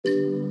Good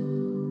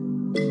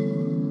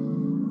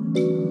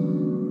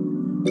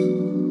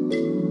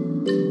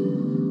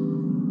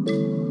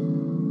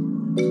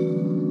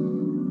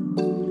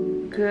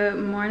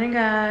morning,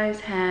 guys.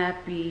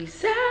 Happy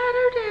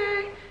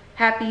Saturday.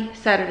 Happy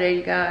Saturday,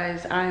 you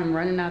guys. I am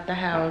running out the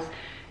house,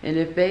 and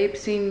if Babe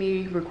seen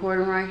me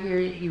recording right here,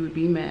 he would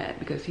be mad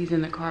because he's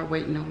in the car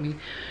waiting on me.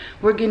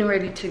 We're getting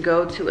ready to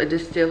go to a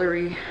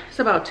distillery. It's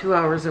about 2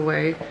 hours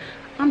away.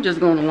 I'm just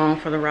going along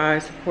for the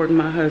ride, supporting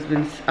my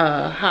husband's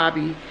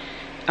hobby.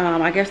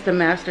 I guess the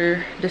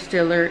master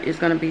distiller is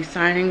going to be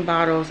signing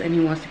bottles, and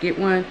he wants to get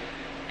one,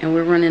 and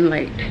we're running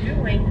late.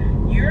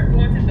 You're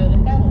going to build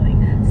a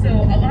following. So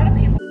a lot of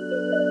people.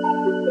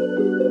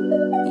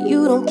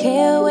 You don't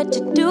care what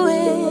you're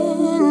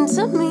doing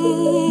to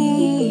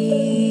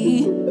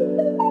me.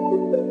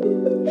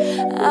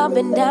 I've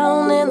been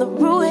down in the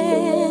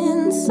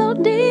ruins so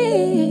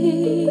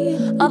deep.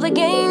 All the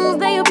games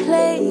that you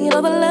played,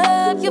 all the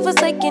love you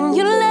forsaken,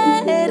 you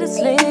let it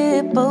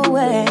slip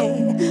away.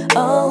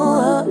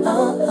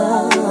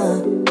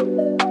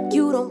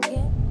 You don't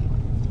care.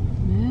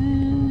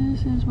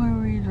 This is where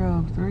we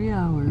drove 3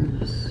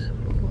 hours.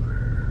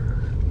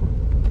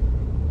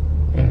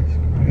 That's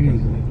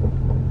crazy.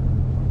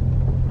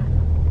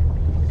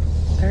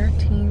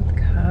 13th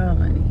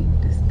Colony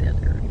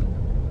Distillery.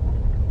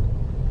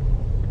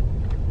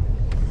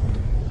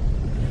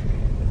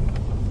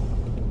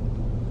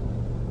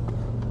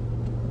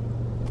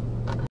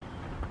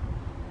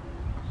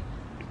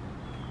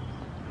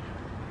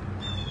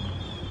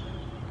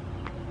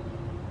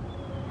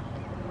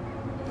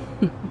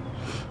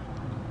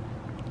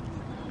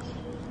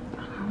 I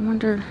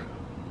wonder.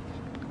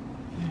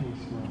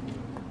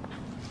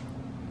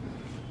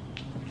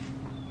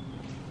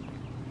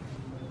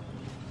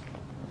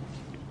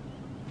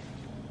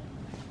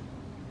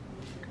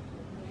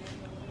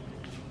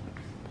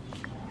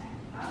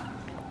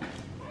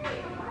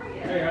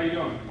 Hey, how you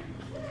doing?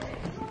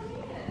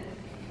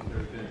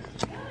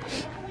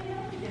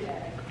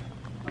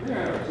 I think I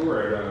have a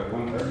tour at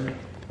 1:30.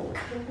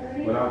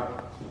 But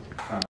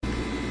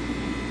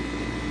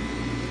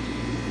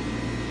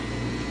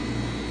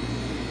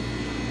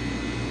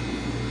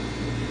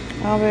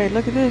Oh wait,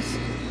 look at this.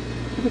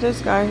 Look at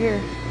this guy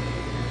here.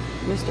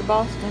 Mr.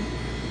 Boston.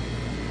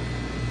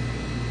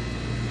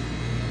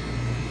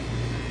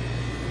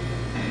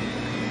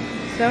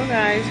 So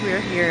guys, we're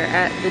here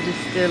at the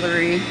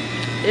distillery.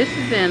 This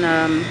is in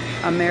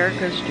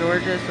Americus,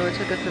 Georgia, so it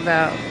took us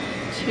about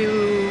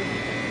 2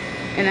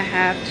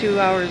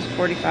 hours,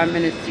 45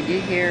 minutes to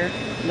get here.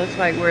 Looks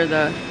like we're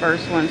the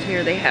first ones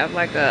here. They have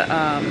like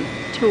a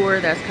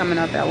tour that's coming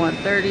up at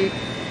 1:30,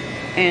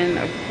 and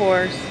of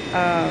course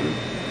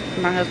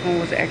my husband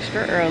was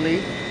extra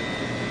early,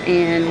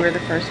 and we're the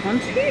first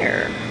ones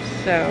here.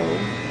 So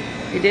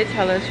he did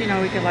tell us, you know,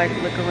 we could like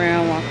look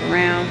around, walk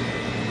around,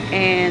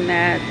 and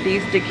that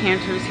these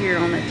decanters here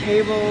on the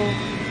table,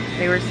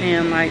 they were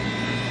saying like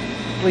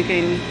we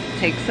can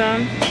take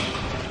some.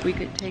 We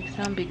could take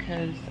some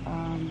because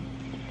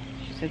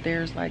she said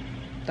there's like,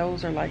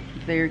 those are like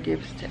their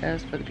gifts to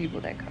us for the people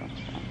that come.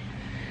 So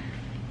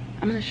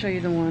I'm gonna show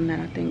you the one that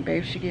I think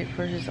Babe should get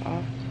for his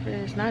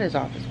office, not his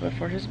office, but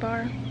for his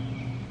bar.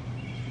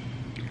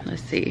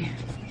 Let's see.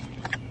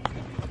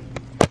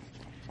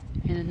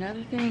 And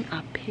another thing,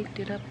 I picked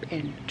it up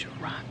and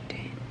dropped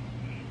it.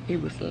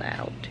 It was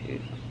loud too.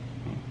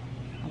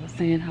 I was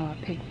saying how I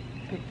picked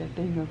that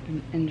thing up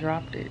and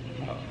dropped it.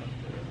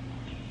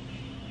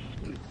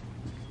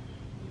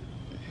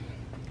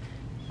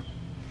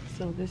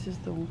 So this is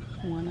the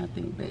one I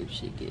think Babe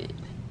should get.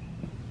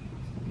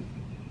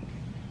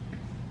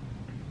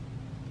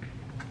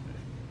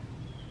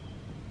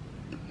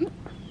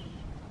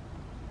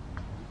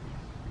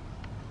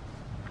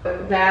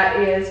 That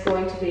is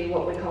going to be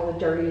what we call a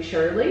dirty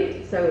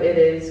Shirley. So it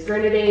is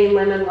grenadine,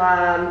 lemon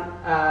lime,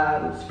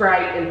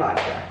 Sprite, and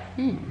vodka.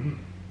 Mm.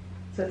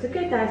 So it's a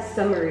good, nice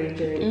summery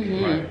drink.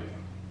 Mm-hmm. right.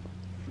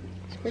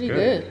 It's pretty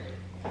good.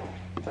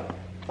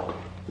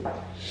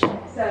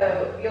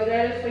 So you'll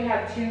notice we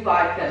have two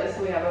vodkas.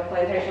 We have a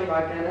plantation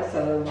vodka and a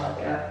southern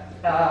vodka.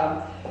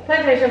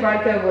 Plantation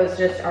vodka was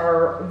just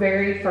our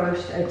very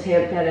first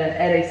attempt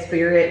at a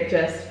spirit.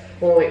 Just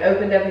when we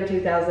opened up in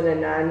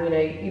 2009, you know,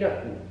 you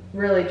don't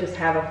really just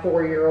have a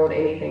 4-year-old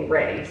anything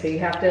ready. So you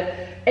have to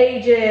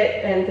age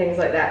it and things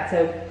like that.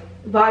 So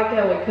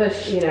vodka, we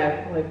push, you know,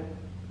 like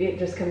it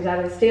just comes out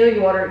of the still,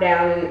 you water it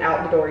down and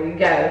out the door you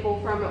go.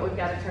 Pull from it, we've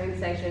got a train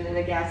station and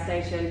a gas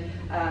station.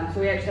 So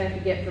we actually have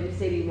to get from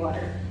city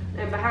water.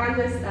 And behind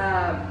this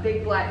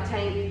big black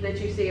tank that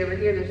you see over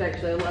here, there's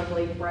actually a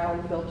lovely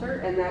brown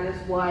filter, and that is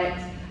what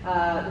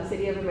the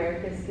City of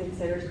Americus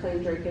considers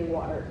clean drinking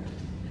water.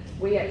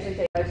 We actually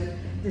take most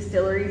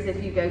distilleries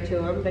if you go to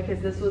them,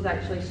 because this was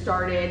actually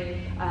started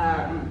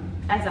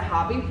as a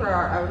hobby for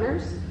our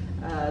owners.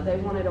 They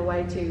wanted a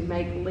way to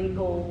make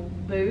legal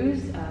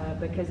booze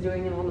because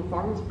doing it on the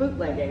farm was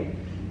bootlegging.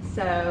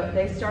 So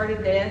they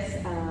started this.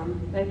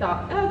 They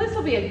thought, oh, this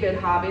will be a good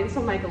hobby. This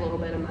will make a little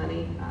bit of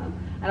money.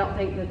 I don't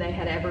think that they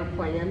had ever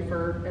planned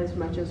for as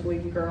much as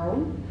we've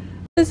grown.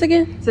 This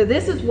again? So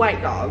this is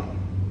White Dog.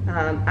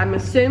 I'm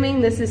assuming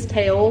this is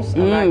Tails.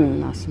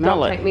 I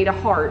smell it. Don't take me to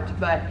heart,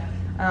 but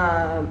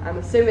I'm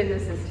assuming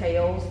this is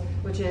Tails,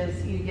 which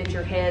is you get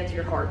your heads,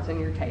 your hearts, and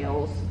your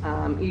tails.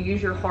 You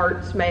use your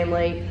hearts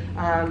mainly,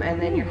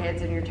 and then your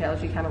heads and your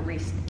tails you kind of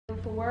reset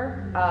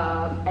for.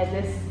 And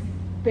this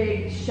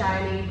big,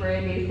 shiny,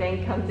 brand new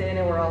thing comes in,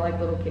 and we're all like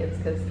little kids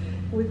because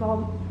we've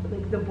all,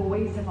 like the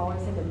boys have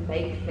always had to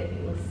make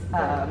things.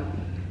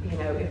 You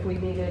know, if we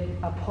needed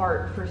a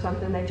part for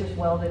something, they just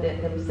welded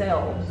it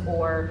themselves,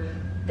 or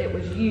it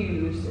was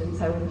used, and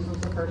so this was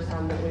the first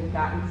time that we've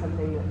gotten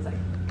something that's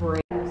like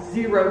brand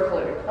zero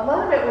clue. A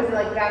lot of it was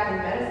like back in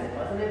medicine,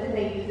 wasn't it? Didn't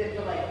they use it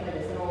for like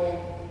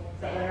medicinal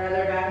something or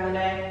other back in the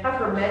day? Not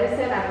for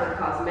medicine, I've heard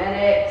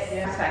cosmetics,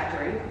 Yeah.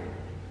 factory.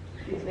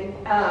 Excuse me.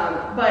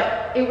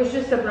 But it was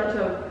just a bunch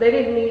of, they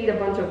didn't need a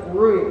bunch of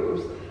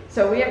rooms.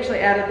 So we actually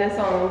added this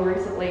on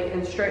recently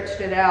and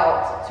stretched it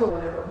out to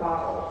a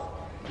bottle.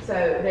 So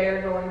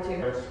they're going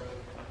to,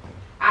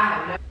 I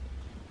have no.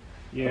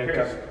 Yeah,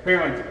 because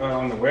apparently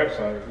on the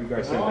website, you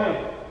guys said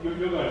that. You're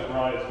going to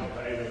write some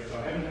favorites. So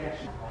I haven't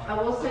actually.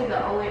 I will say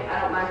the only,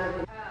 I don't mind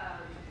with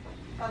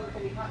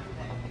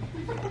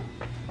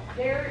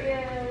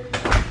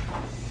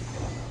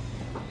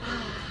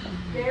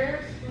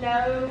there's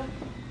no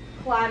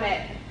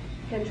climate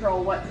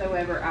control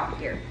whatsoever out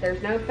here.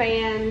 There's no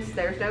fans,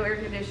 there's no air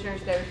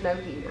conditioners, there's no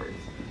heaters.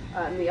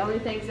 The only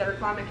things that are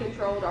climate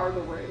controlled are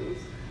the rooms.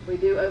 We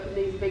do open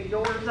these big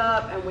doors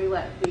up and we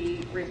let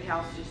the rig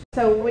house just,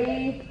 so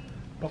it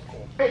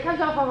comes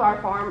off of our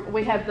farm.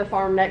 We have the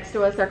farm next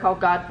to us. They're called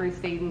Godfrey's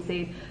Feed and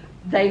Seed.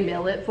 They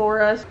mill it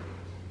for us.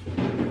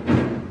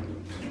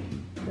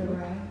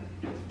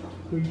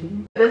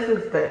 This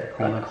is the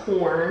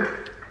corn.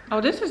 Oh,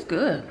 this is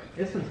good.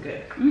 This one's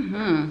good.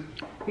 Mm-hmm.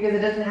 Because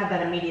it doesn't have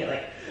that immediate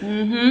like.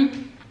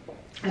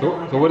 Mm-hmm.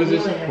 So what is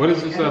this? What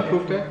is this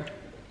proof at?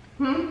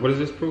 What is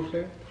this proof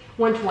at?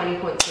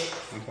 120.6.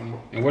 120.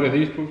 And what are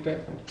these proofed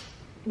at?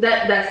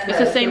 That's It's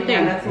the same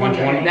thing. That's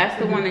 120? That's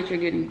the one that you're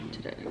getting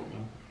today.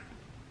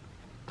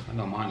 I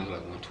know mine is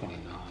like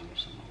 129 or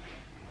something.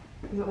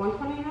 Is it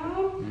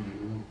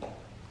 129?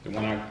 The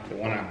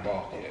one I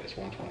bought, yeah, it's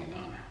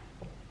 129.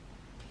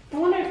 I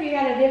wonder if you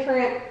had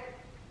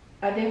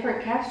a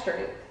different cast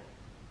strength.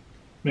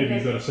 Maybe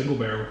you got a single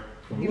barrel.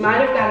 You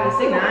might have gotten the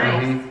single.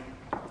 Nice.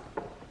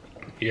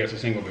 Yeah, it's a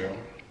single barrel.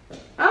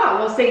 Oh,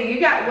 well, see, you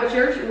got what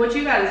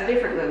you got is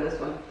different than this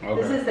one.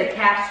 Okay. This is the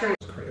cast strength.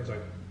 It's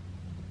like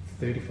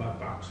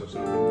 $35 or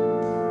something.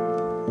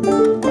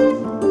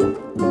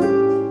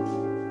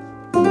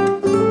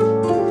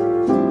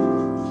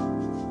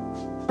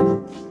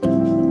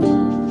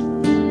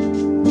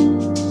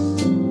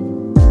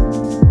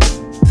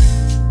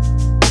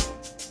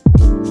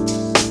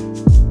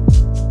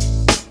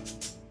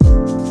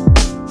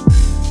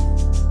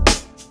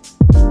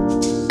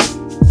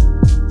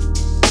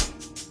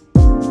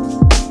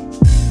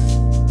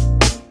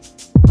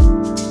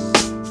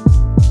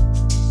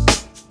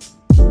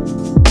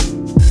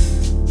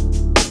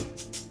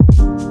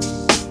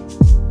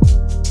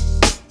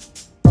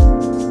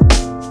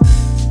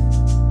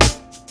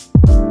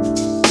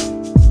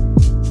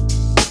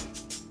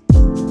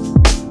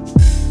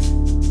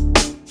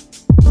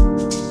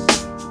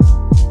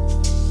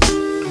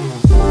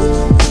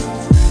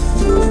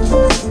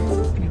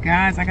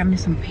 I got me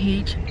some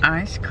peach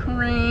ice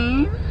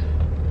cream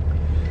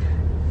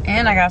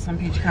and I got some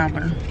peach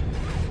cobbler.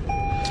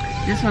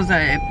 This was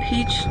a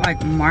peach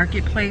like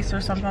marketplace or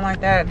something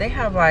like that. They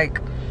have like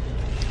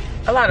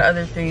a lot of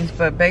other things,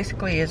 but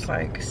basically it's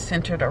like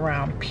centered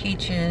around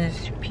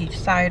peaches, peach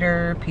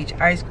cider, peach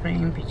ice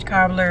cream, peach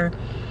cobbler,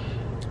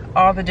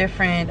 all the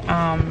different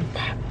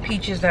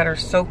peaches that are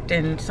soaked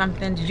in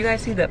something. Did you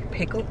guys see the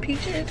pickled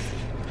peaches?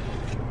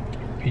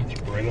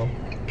 Peach brittle.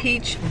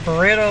 Peach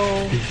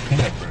brittle. Peach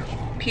peanut brittle.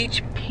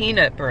 Peach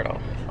peanut brittle.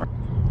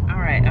 All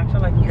right, I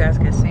feel like you guys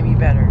can see me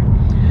better.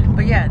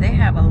 But yeah, they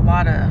have a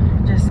lot of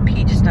just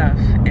peach stuff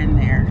in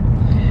there.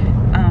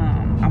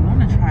 I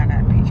want to try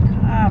that peach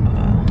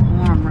cobbler.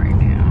 Warm right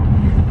now.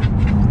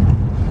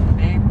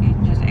 Babe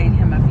just ate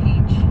him a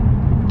peach.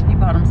 He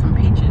bought him some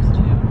peaches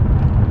too.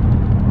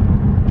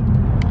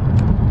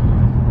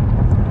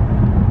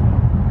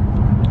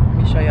 Let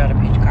me show y'all the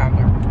peach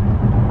cobbler.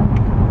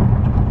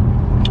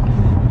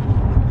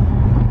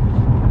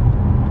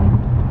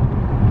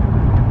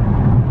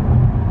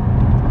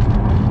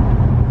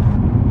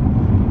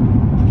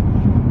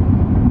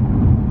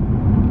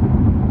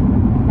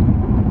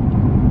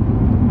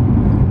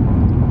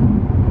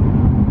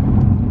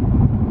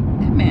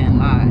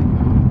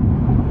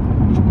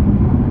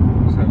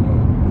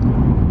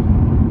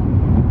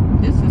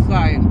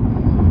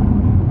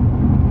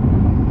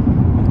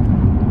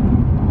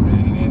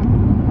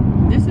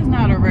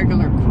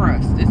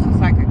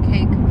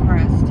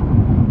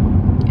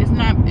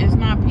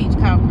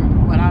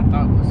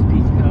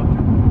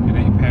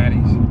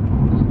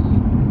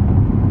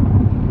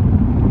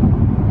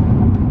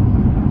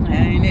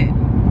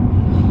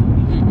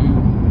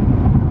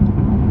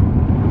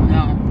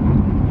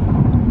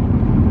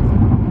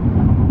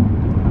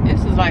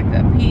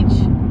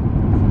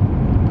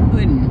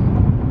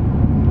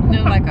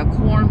 like a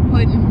corn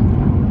pudding.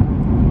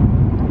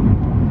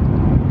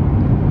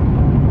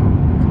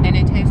 And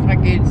it tastes like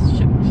it's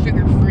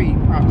sugar-free,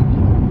 probably.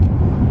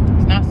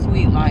 It's not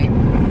sweet like.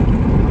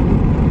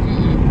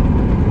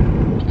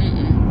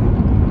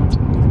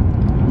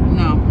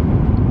 No.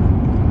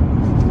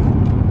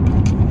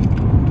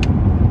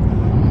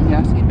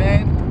 Y'all see,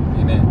 babe?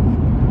 Ain't it?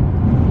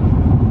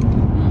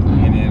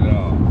 Ain't it at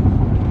all.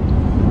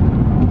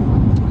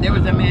 There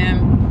was a man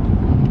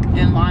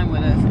in line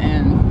with us,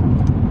 and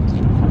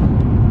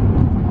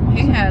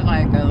he had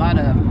like a lot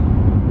of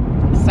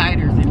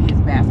ciders in his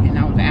basket, and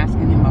I was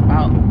asking him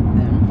about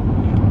them.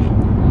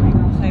 What are you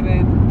gonna say,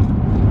 babe?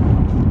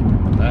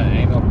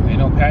 Ain't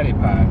no patty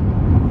pie.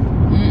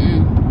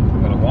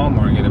 Go to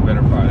Walmart and get a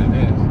better pie than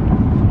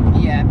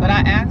this. Yeah, but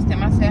I asked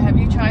him, I said, have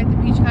you tried the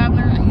peach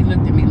cobbler? And he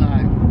looked at me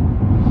like,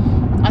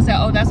 I said,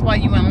 oh, that's why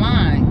you in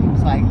line. He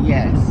was like,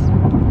 yes.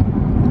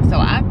 So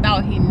I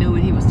thought he knew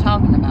what he was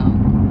talking about.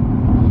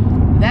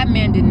 That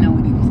man didn't know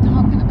what he was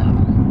talking about.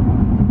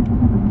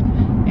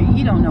 And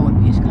he don't know what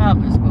peach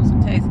cobbler is supposed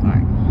to taste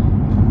like.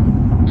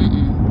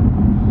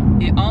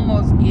 It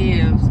almost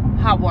gives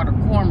hot water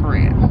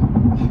cornbread.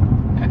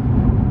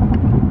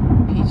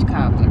 Peach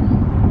cobbler.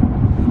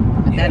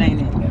 But that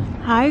ain't it.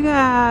 Hi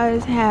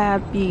guys,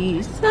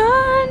 happy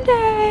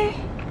Sunday.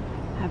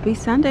 Happy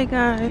Sunday,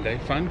 guys.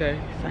 Fun day.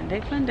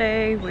 Sunday, fun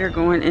day. We're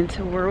going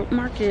into World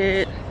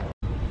Market.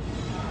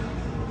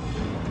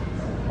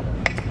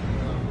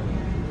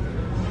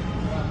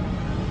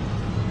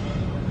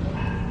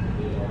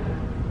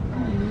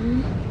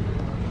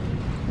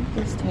 Look at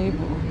this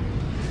table.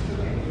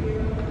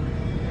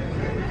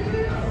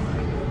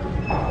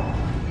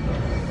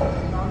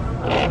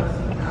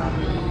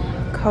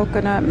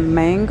 Coconut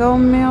mango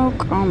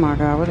milk. Oh my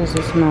god, what does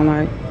this smell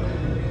like?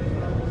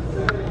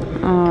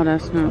 Oh, that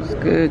smells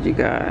good, you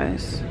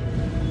guys.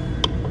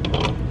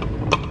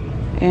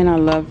 And I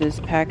love this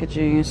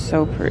packaging, it's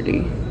so pretty.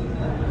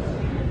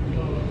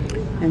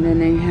 And then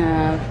they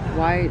have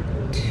white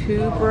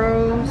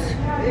tuberose.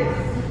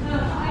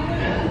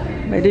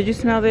 Wait, did you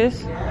smell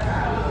this?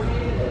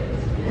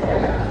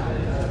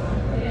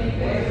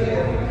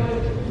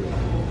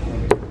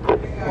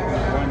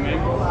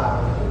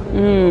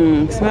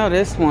 Smell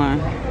this one.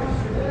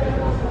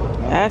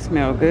 That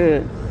smells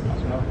good.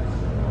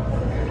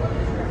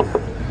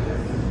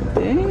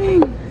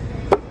 Dang.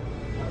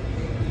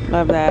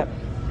 Love that.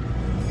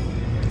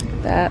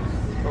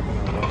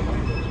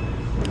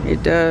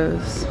 It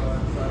does.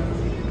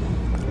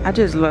 I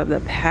just love the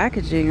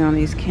packaging on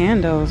these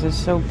candles. It's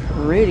so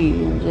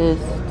pretty and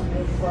just,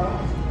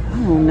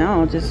 I don't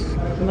know, just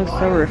looks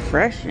so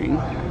refreshing.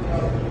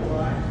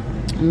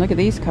 And look at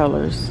these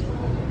colors.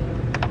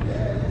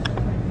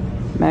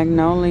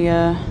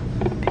 Magnolia,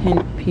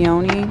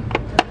 peony,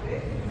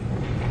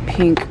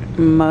 pink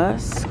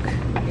musk,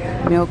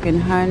 milk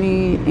and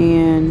honey,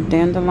 and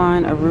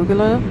dandelion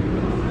arugula.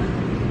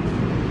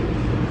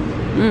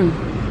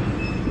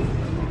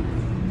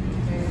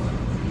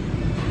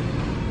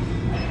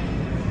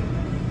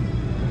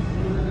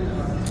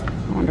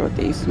 I wonder what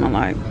these smell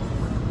like.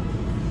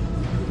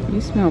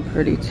 These smell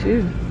pretty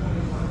too.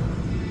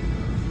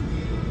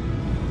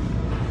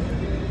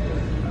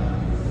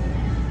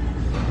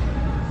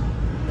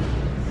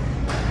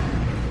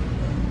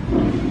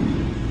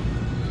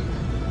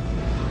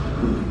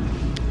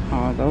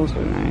 Those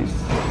are nice.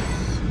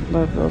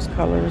 Love those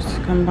colors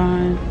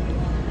combined.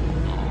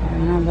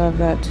 And I love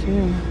that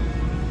too.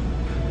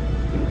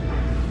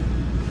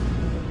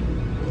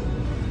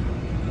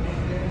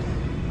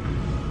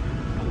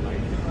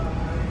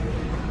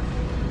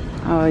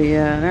 Oh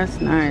yeah, that's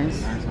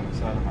nice. Nice on the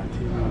side of my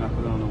TV when I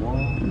put it on the wall.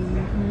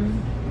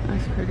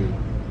 That's pretty.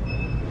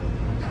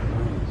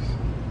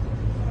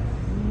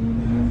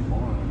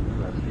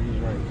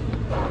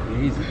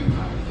 Nice. Easy.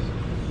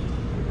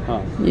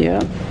 Huh?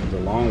 Yeah. The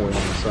long way on the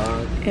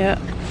side. Yep.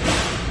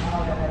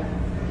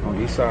 On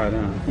each side,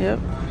 huh? Yep.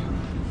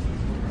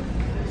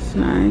 It's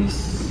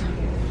nice.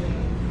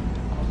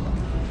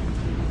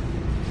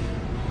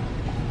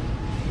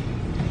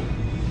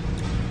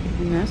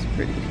 And that's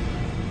pretty.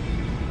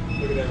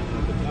 Look at that one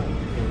at the top.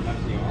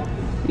 That's the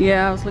office.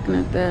 Yeah, I was looking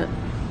at that.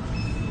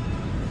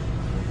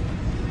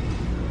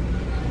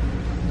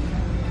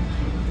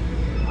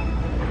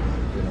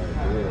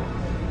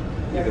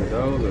 Either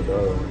those or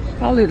those.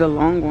 Probably the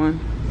long one.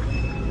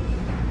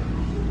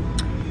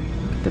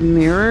 The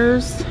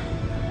mirrors.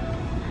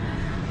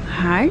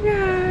 Hi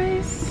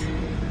guys.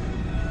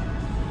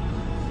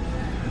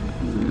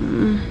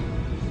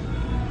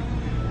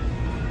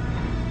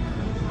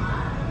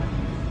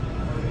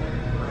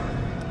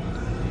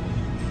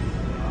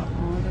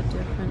 All the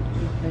different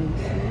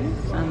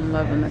faces. I'm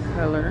loving the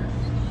color.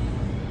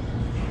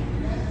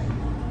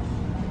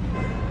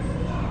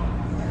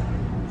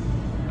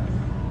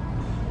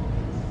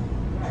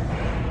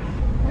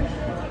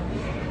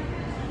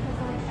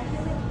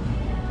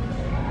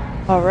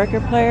 Oh,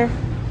 record player?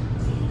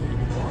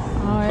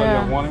 Oh, So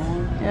yeah. you wanted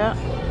one? Yeah.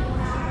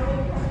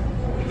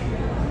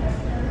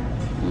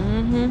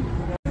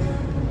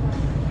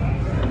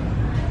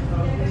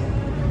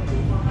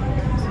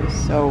 This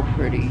is so So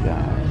pretty,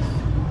 guys.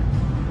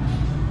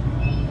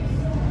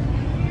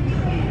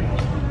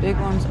 Big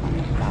ones on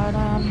the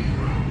bottom.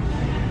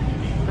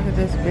 Look at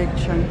this big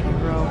chunky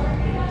rope.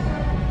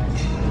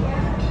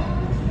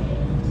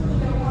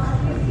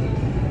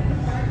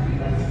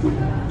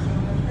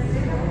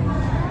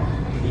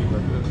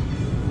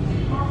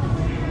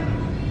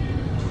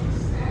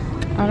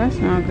 Oh, that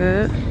smells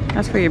good.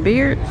 That's for your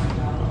beard?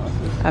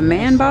 A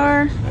man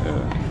bar?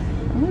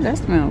 Yeah. Oh, that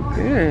smells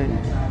good.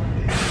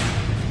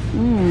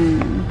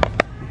 Mmm.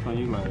 Which one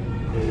you like? I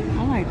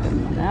like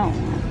that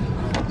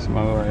one.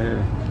 Smell right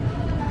here.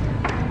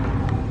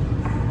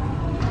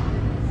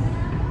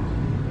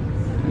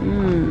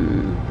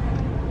 Mmm.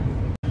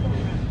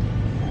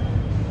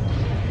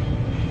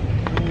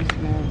 They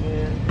smell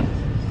good.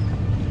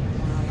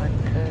 I like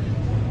that.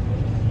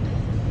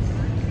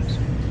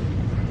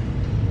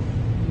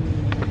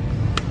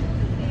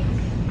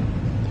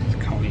 It's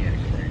cognac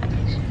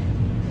fragrance.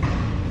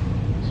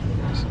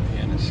 It's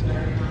Hennessy.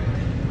 Smell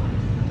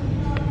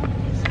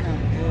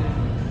good.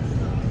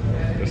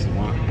 This is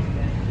one.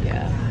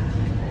 Yeah.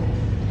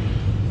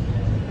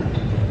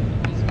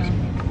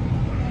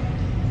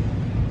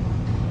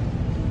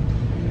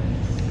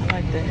 I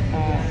like the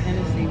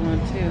Hennessy one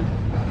too.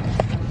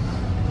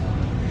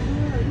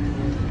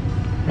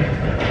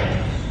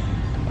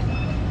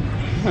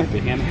 Like the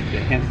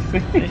Hennessy.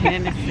 The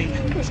Hennessy.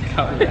 It's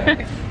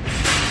cognac.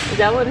 Is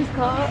that what it's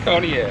called?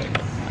 Cognac.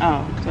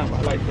 Oh, so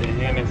I like the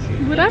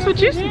Hennessy. well, that's what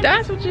you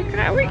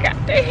got. We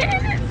got the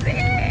Hennessy.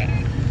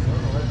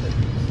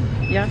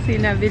 Y'all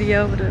seen that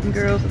video where the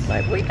girls was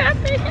like, we got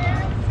the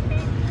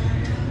Hennessy.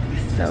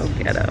 So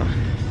ghetto.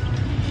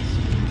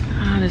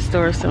 Oh, the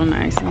store is so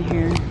nice in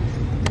here.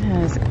 It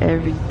has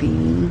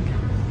everything.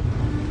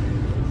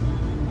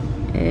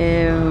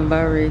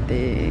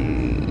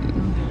 Everything.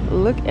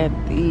 Look at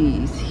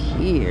these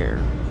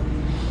here.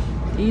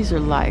 These are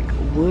like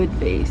wood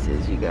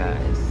bases, you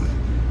guys.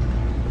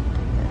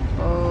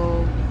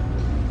 Oh,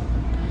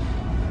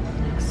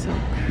 so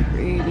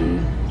pretty.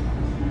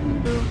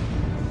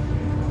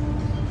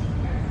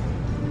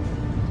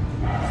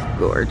 It's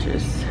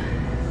gorgeous.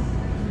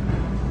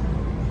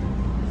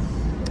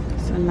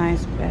 It's a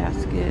nice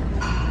basket.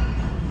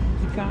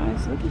 You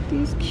guys, look at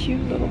these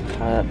cute little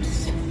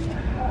cups.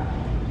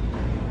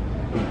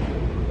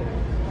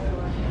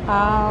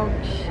 How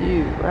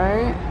cute,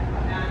 right?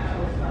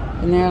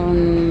 And they're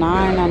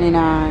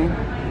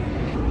 $9.99.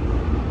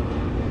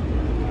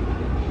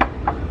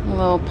 A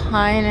little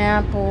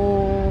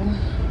pineapple.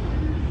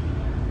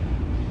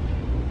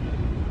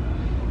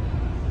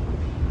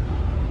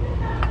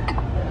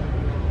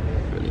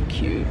 Really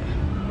cute.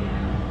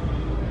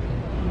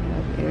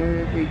 Of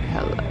every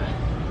color.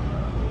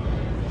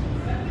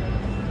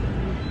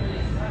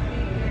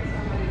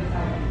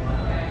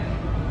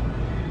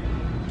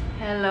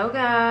 Hello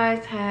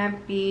guys,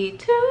 happy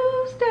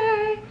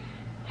Tuesday.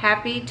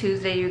 Happy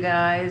Tuesday, you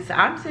guys.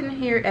 I'm sitting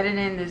here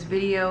editing this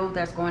video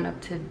that's going up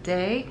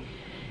today,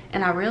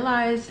 and I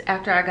realized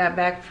after I got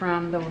back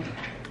from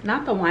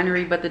not the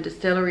winery, but the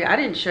distillery, I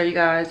didn't show you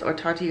guys or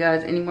talk to you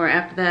guys anymore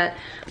after that.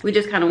 We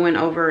just kind of went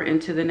over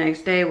into the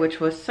next day, which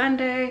was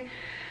Sunday,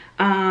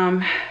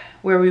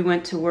 where we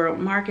went to World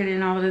Market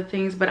and all of the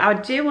things. But I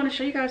did want to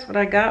show you guys what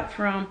I got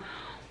from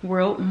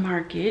World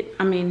Market.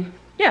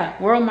 Yeah,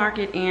 World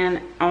Market and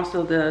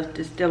also the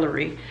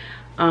distillery.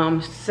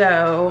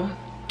 So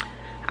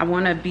I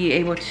want to be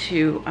able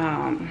to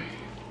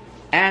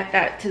add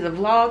that to the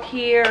vlog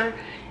here,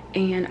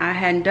 and I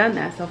hadn't done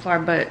that so far,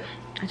 but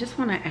I just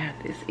want to add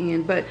this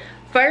in. But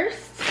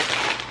first,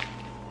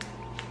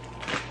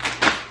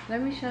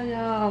 let me show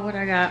y'all what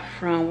I got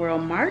from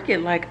World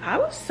Market. Like, I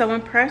was so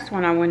impressed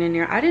when I went in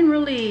there. I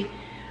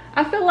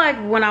feel like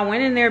when I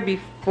went in there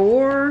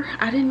before,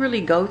 I didn't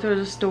really go through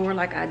the store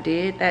like I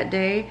did that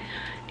day.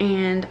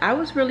 And I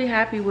was really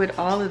happy with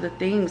all of the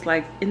things,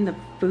 like in the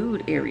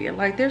food area.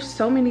 Like, there's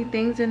so many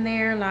things in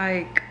there,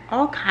 like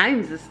all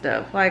kinds of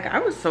stuff. Like, I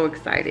was so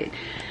excited.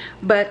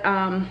 But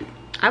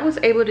I was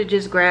able to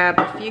just grab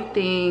a few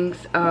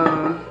things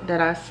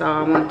that I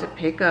saw I wanted to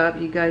pick up.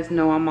 You guys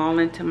know I'm all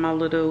into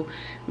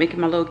making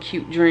my little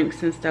cute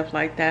drinks and stuff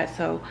like that.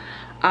 So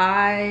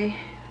I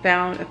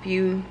found a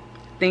few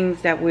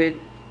things that would,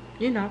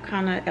 you know,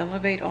 kind of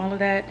elevate all of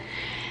that.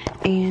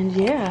 And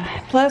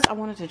yeah, plus I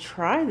wanted to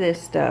try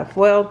this stuff.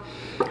 Well,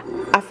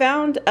 I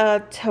found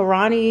a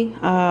Tarani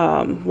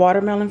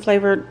watermelon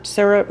flavored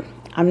syrup.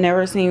 I've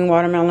never seen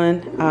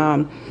watermelon,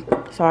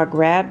 so I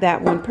grabbed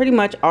that one. Pretty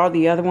much all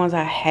the other ones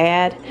I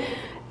had.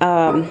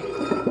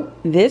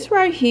 This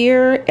right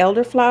here,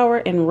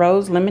 elderflower and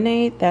rose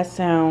lemonade, that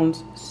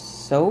sounds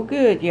so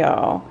good,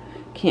 y'all.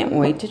 Can't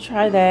wait to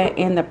try that.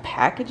 And the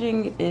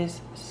packaging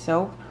is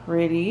so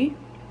pretty.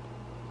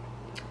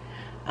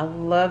 I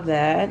love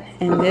that.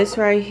 And this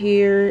right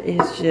here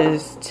is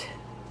just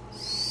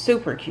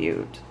super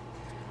cute.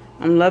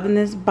 I'm loving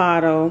this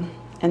bottle.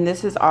 And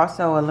this is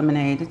also a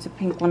lemonade. It's a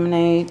pink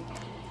lemonade,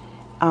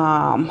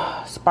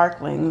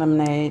 sparkling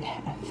lemonade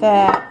at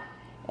that.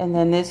 And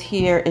then this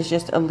here is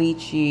just a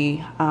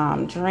lychee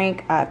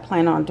drink. I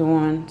plan on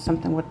doing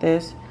something with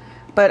this.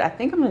 but I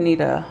think I'm gonna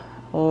need a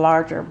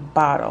larger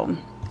bottle.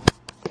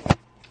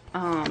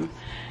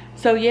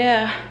 So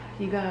yeah,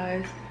 you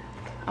guys,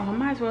 I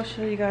might as well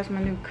show you guys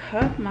my new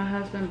cup my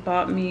husband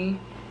bought me.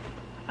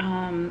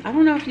 I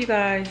don't know if you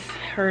guys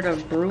heard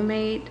of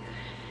Brewmate.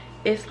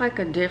 It's like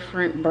a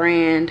different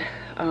brand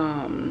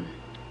of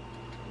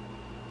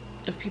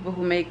people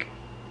who make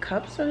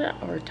cups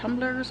or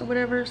tumblers or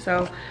whatever.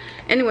 So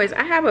anyways,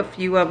 I have a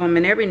few of them,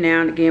 and every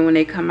now and again when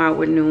they come out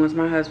with new ones,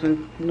 my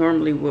husband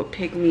normally will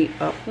pick me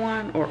up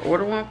one or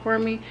order one for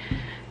me.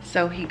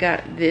 So he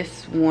got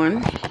this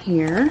one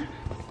here,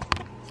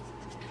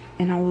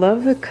 and I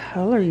love the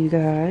color, you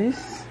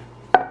guys.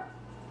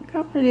 Look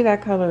how pretty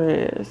that color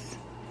is.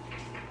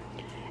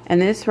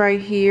 And this right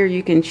here,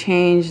 you can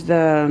change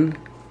the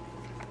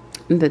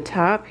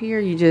top here.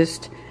 You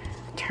just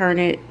turn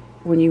it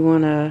when you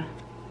want to.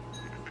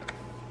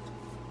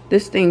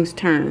 This thing's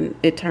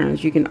it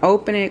turns. You can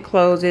open it,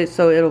 close it,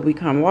 so it'll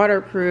become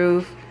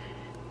waterproof.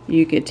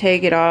 You can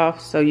take it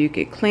off so you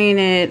could clean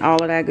it,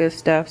 all of that good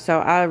stuff. So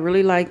I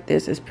really like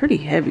this. It's pretty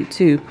heavy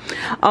too.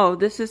 Oh,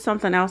 this is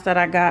something else that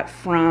I got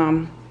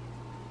from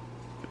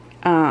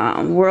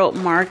World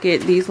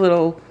Market. These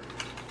little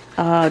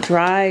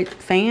dried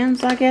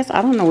fans, I guess.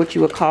 I don't know what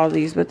you would call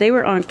these, but they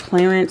were on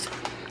clearance,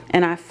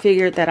 and I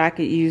figured that I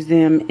could use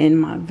them in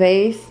my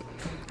vase.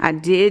 I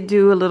did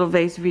do a little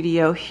vase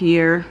video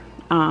here,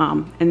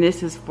 and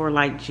this is for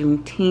like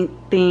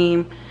Juneteenth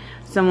theme.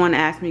 Someone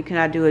asked me, could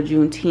I do a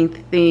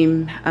Juneteenth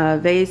theme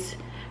vase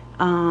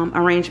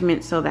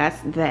arrangement? So that's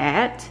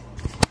that.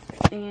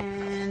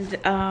 And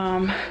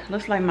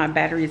looks like my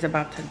battery is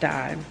about to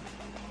die.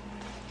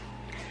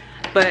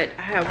 But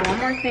I have one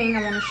more thing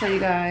I want to show you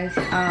guys.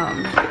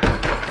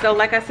 So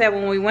like I said,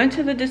 when we went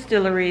to the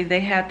distillery, they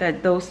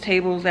had those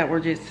tables that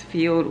were just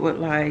filled with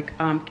like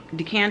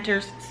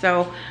decanters.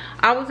 So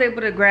I was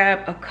able to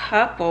grab a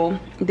couple.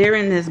 They're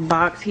in this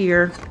box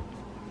here.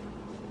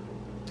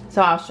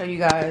 So I'll show you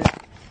guys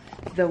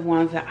the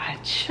ones that I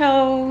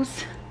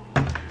chose.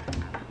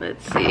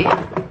 Let's see.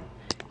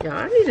 Y'all,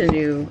 I need a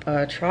new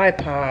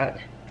tripod.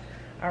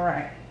 All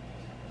right.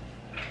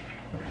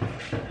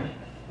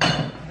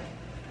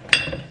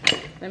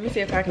 Let me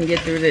see if I can get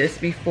through this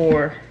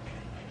before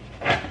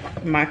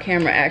my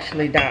camera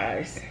actually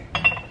dies.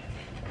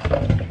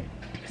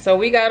 So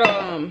we got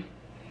old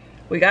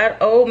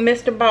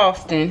Mr.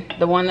 Boston,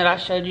 the one that I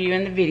showed you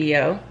in the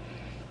video.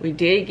 We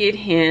did get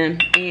him,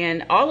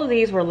 and all of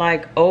these were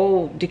like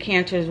old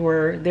decanters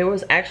where there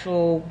was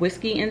actual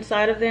whiskey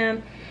inside of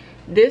them.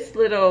 This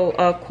little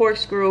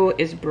corkscrew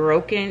is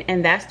broken,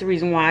 and that's the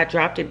reason why I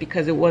dropped it,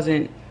 because it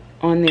wasn't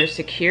on there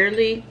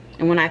securely,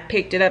 and when I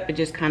picked it up it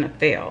just kind of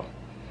fell.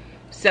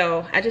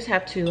 So I just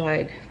have to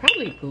like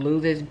probably glue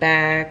this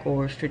back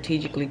or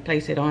strategically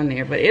place it on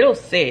there, but it'll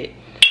sit.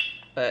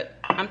 But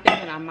I'm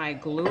thinking I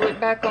might glue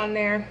it back on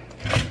there.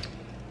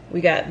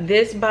 We got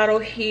this bottle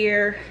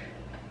here.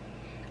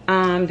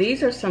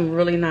 These are some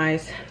really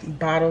nice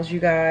bottles, you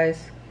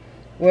guys.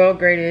 World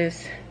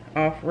Greatest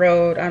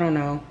Off-Road. I don't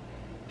know.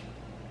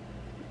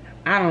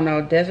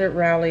 Desert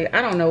Rally.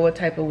 I don't know what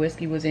type of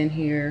whiskey was in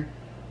here.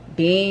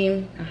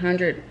 Beam,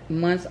 100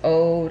 months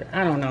old.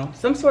 I don't know,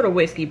 some sort of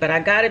whiskey, but I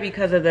got it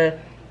because of the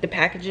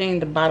packaging.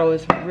 The bottle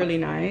is really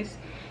nice.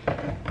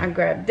 I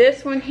grabbed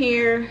this one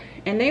here,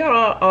 and they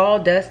are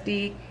all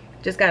dusty.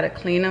 Just got to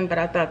clean them, but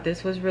I thought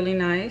this was really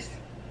nice.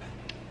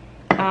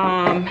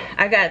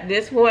 I got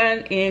this one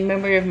in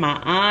memory of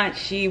my aunt.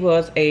 She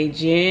was a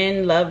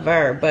gin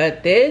lover,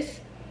 but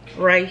this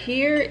right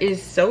here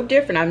is so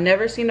different. I've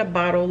never seen a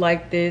bottle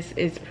like this.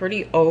 It's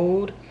pretty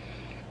old,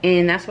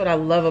 and that's what I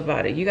love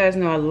about it. You guys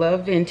know I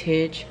love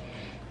vintage,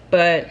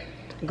 but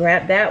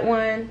grab that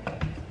one.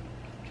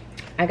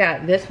 I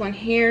got this one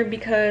here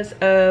because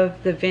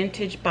of the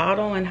vintage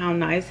bottle and how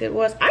nice it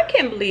was. I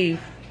can't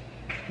believe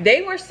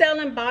they were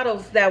selling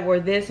bottles that were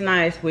this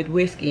nice with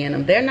whiskey in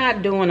them. They're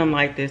not doing them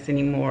like this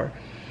anymore.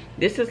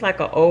 This is like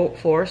an Old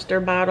Forester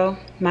bottle.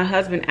 My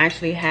husband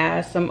actually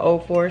has some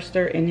Old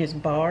Forester in his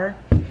bar,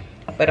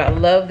 but I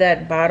love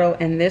that bottle.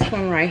 And this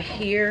one right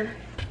here,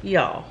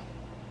 y'all,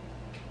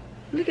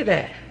 look at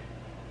that.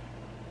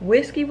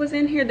 Whiskey was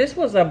in here. This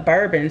was a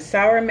bourbon,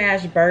 sour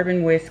mash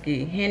bourbon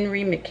whiskey,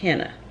 Henry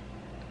McKenna.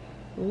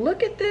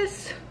 Look at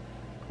this.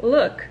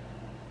 Look.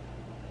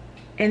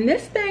 And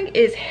this thing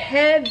is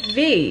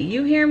heavy.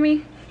 You hear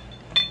me?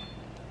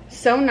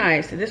 So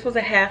nice. This was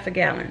a half a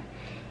gallon.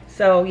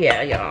 So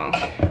yeah, y'all,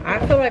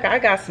 I feel like I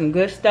got some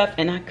good stuff,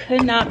 and I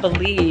could not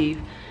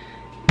believe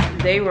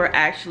they were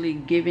actually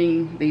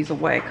giving these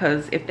away,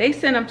 because if they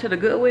send them to the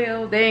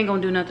Goodwill, they ain't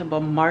gonna do nothing but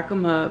mark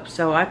them up.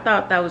 So I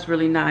thought that was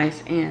really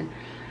nice, and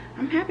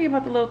I'm happy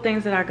about the little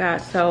things that I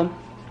got. So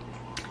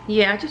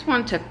yeah, I just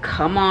wanted to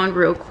come on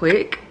real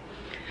quick,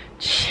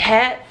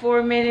 chat for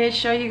a minute,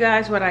 show you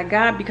guys what I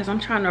got, because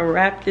I'm trying to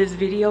wrap this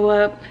video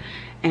up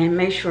and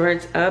make sure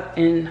it's up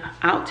and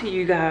out to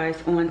you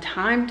guys on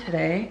time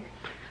today.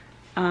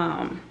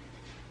 Because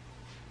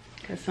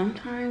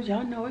sometimes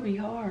y'all know it be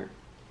hard.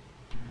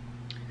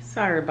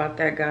 Sorry about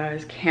that,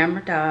 guys.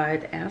 Camera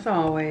died as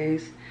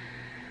always.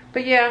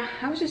 But yeah,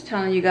 I was just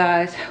telling you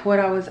guys what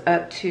I was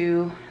up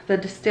to. The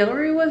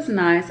Distillery was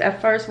nice.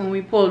 At first when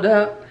we pulled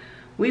up,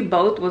 we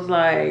both was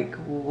like,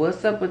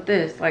 what's up with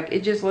this? Like,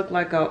 it just looked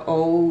like an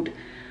old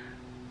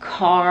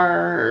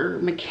car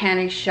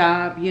mechanic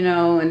shop, you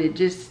know, and it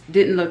just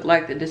didn't look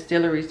like the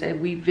distilleries that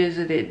we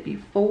visited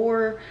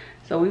before.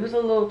 So we was a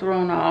little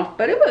thrown off,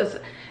 but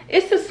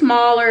it's a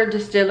smaller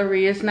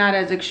distillery. It's not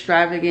as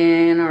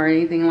extravagant or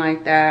anything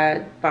like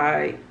that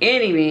by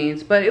any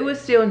means, but it was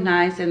still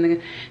nice.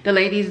 And the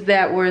ladies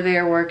that were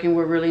there working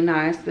were really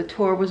nice. The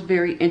tour was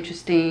very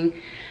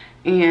interesting.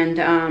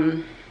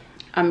 And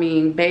I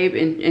mean, babe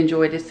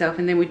enjoyed itself.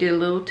 And then we did a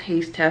little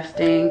taste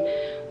testing.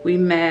 We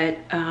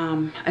met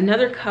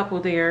another couple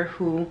there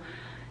who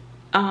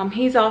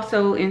he's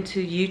also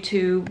into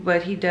YouTube,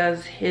 but he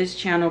does his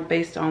channel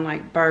based on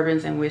like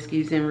bourbons and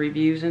whiskeys and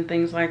reviews and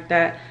things like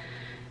that.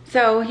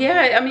 So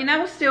yeah, I mean,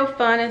 that was still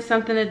fun and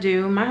something to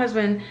do. My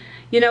husband,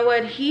 you know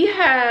what, he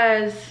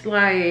has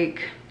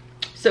like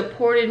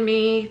supported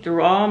me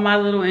through all my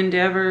little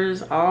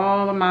endeavors,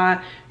 all of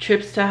my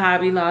trips to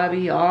Hobby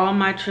Lobby, all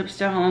my trips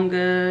to Home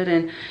Good,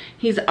 and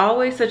he's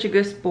always such a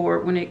good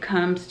sport when it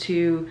comes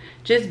to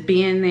just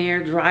being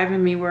there,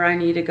 driving me where I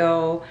need to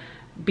go,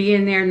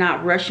 being there,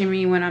 not rushing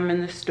me when I'm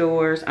in the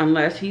stores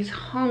unless he's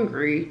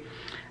hungry.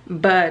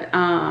 But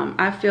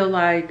I feel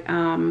like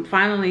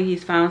finally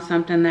he's found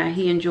something that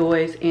he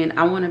enjoys, and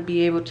I want to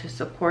be able to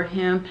support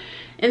him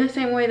in the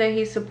same way that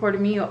he supported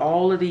me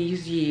all of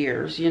these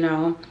years, you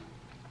know.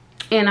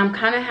 And I'm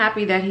kind of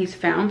happy that he's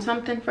found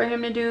something for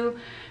him to do,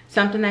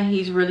 something that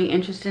he's really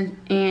interested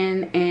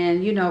in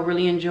and, you know,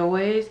 really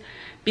enjoys.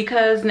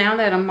 Because now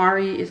that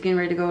Amari is getting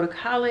ready to go to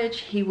college,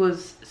 he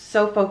was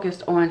so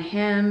focused on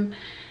him,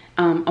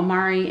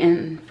 Amari,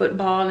 and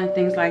football and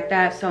things like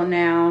that. So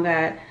now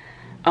that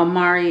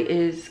Amari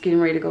is getting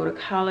ready to go to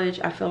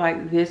college, I feel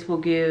like this will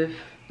give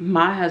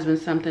my husband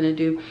something to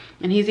do.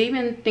 And he's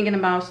even thinking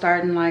about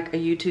starting like a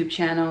YouTube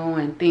channel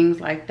and things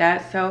like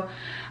that. So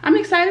I'm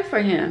excited for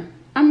him.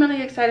 I'm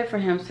really excited for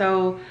him.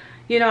 So,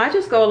 you know, I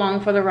just go along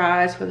for the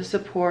rides, for the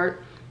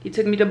support. He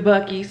took me to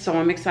Buc-ee's, so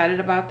I'm excited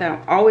about that.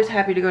 I'm always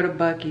happy to go to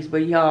Buc-ee's,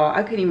 but y'all,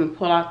 I couldn't even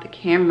pull out the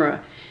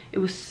camera. It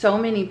was so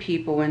many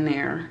people in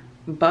there.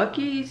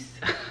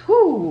 Buc-ee's,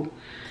 whoo,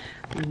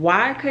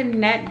 why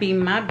couldn't that be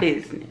my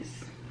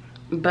business?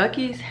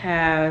 Buc-ee's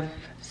have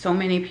so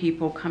many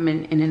people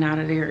coming in and out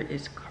of there.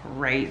 It's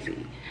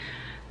crazy.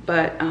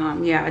 But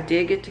yeah, I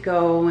did get to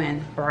go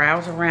and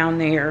browse around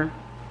there.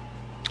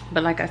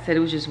 But like I said, it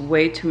was just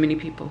way too many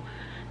people.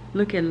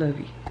 Look at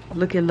Lovey.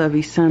 Look at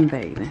Lovey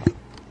sunbathing.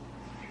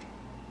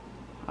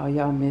 Oh,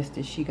 y'all missed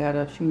it. She got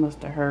up. She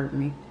must have heard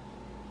me.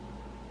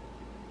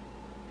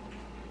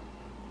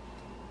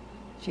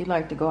 She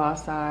liked to go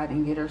outside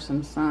and get her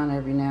some sun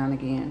every now and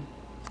again.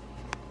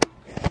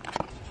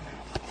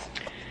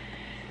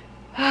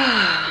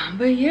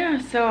 But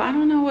yeah, so I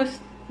don't know what's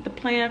the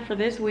plan for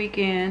this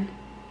weekend.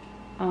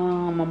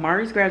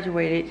 Amari's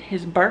graduated.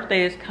 His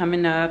birthday is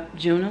coming up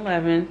June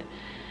 11th.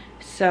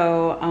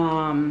 So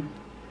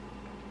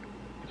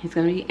he's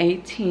gonna be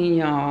 18,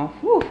 y'all.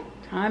 Whew,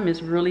 time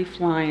is really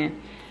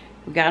flying.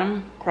 We got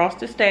him across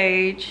the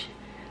stage.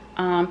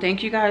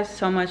 Thank you guys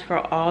so much for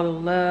all the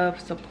love,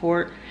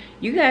 support.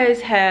 You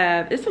guys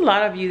have, it's a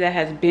lot of you that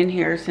has been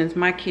here since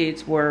my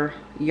kids were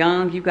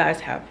young. You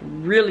guys have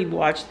really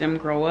watched them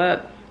grow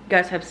up. You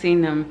guys have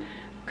seen them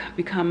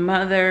become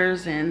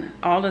mothers and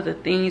all of the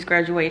things,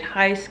 graduate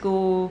high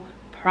school,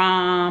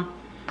 prom.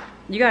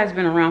 You guys have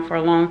been around for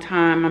a long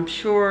time. I'm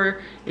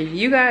sure if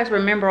you guys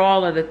remember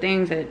all of the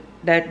things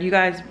that you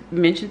guys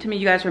mentioned to me,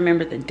 you guys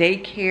remember the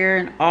daycare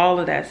and all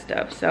of that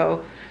stuff.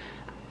 So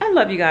I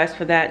love you guys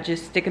for that,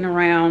 just sticking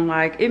around.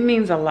 Like, it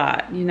means a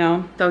lot, you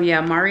know. So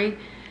yeah, Mari,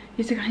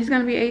 he's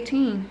gonna be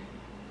 18.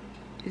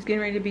 He's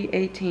getting ready to be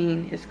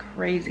 18. It's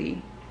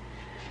crazy.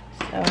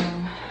 So,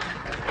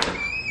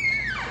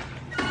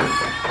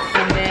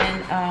 and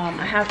then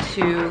I have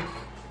to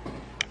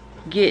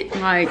get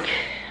like,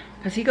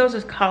 because he goes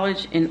to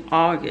college in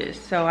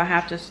August, so I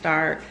have to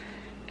start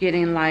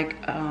getting like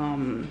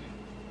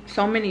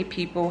so many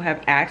people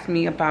have asked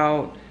me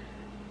about,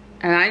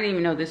 and I didn't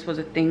even know this was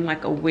a thing,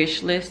 like a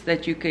wish list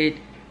that you could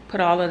put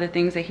all of the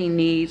things that he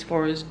needs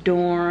for his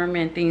dorm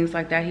and things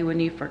like that he would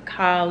need for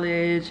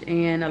college.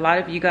 And a lot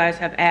of you guys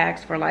have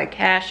asked for like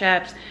cash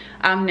apps.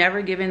 I'm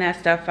never giving that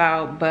stuff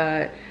out,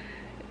 but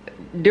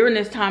during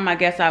this time I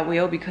guess I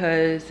will,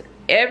 because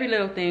every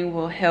little thing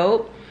will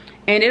help.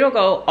 And it'll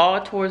go all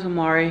towards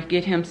Amari,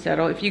 get him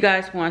settled. If you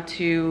guys want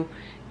to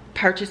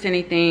purchase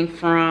anything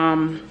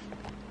from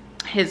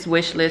his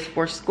wish list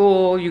for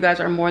school, you guys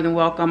are more than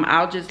welcome.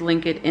 I'll just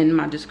link it in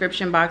my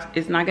description box.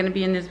 It's not going to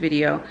be in this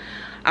video.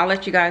 I'll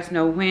let you guys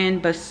know when.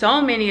 But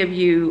so many of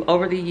you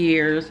over the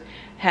years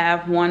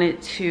have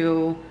wanted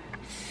to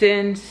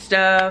send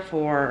stuff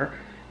or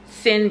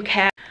send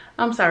cash.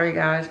 I'm sorry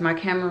guys, my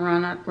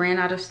camera ran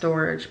out of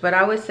storage. But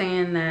I was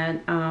saying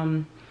that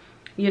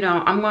you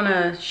know, I'm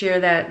gonna share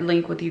that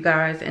link with you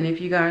guys, and if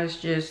you guys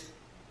just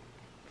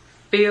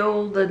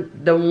feel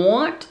the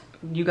want,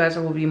 you guys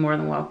will be more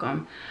than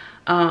welcome.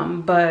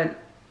 But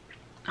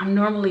I'm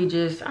normally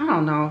just, I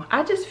don't know,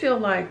 I just feel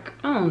like,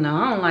 I don't know,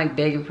 I don't like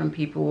begging from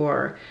people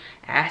or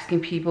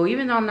asking people.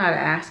 Even though I'm not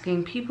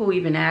asking, people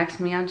even ask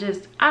me.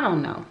 I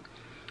don't know.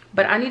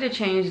 But I need to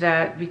change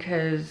that,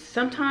 because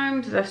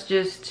sometimes that's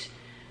just,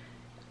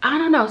 I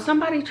don't know.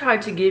 Somebody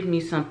tried to give me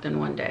something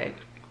one day,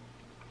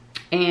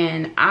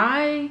 and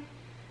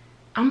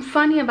I'm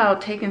funny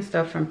about taking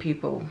stuff from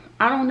people.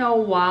 I don't know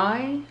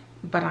why,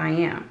 but I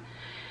am.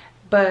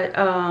 But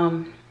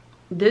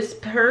this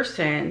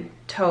person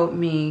told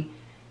me,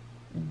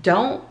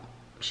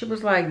 she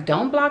was like,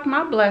 don't block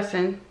my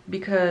blessing,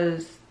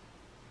 because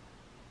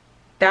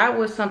that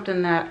was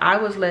something that I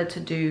was led to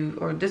do,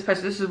 or this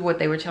is what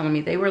they were telling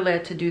me. They were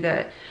led to do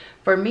that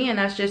for me, and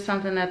that's just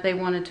something that they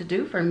wanted to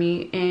do for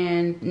me.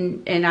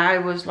 And I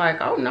was like,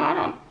 oh no, I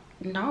don't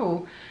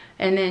know.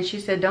 And then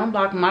she said, don't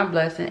block my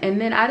blessing. And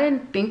then I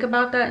didn't think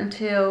about that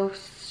until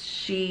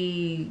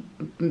she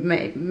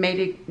made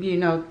it, you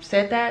know,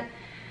 said that.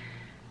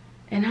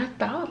 And I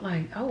thought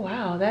like, oh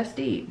wow, that's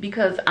deep,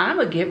 because I'm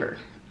a giver.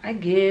 I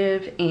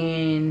give,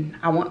 and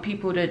I want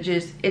people to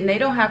just, and they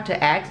don't have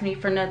to ask me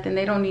for nothing.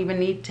 They don't even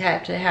need to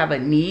have a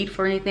need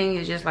for anything.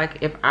 It's just like,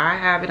 if I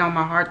have it on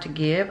my heart to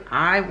give,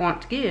 I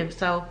want to give.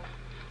 So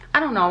I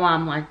don't know why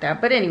I'm like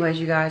that. But anyways,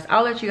 you guys,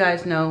 I'll let you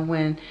guys know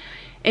when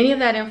any of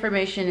that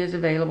information is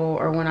available,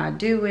 or when I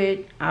do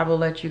it, I will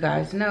let you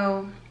guys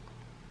know.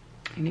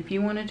 And if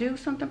you want to do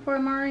something for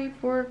Amari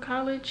for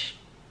college,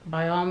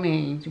 by all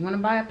means. You want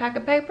to buy a pack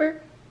of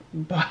paper?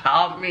 By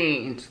all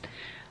means.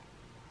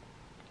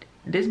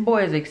 This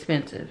boy is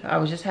expensive. I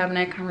was just having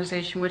that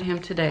conversation with him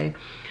today.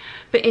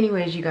 But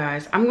anyways, you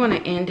guys, I'm going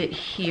to end it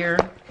here.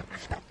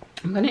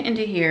 I'm going to end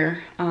it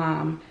here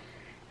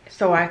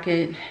so I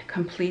could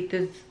complete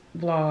this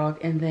vlog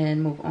and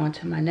then move on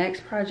to my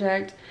next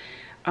project,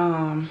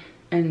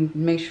 and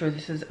make sure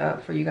this is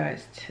up for you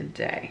guys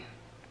today.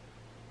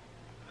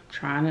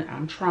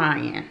 I'm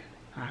trying.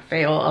 I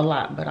fail a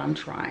lot, but I'm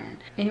trying.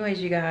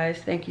 Anyways, you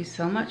guys, thank you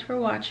so much for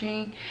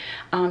watching.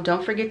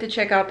 Don't forget to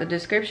check out the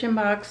description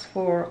box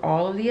for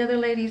all of the other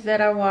ladies that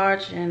I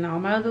watch, and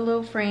all my other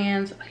little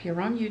friends here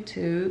on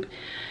YouTube.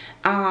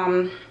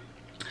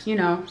 You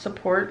know,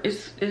 support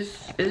is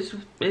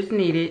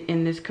needed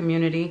in this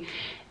community.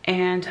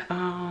 And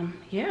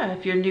yeah,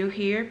 if you're new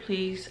here,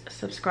 please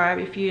subscribe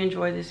if you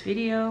enjoy this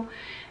video,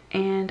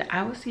 and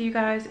I will see you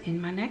guys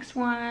in my next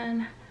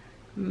one.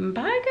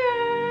 Bye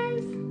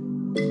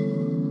guys.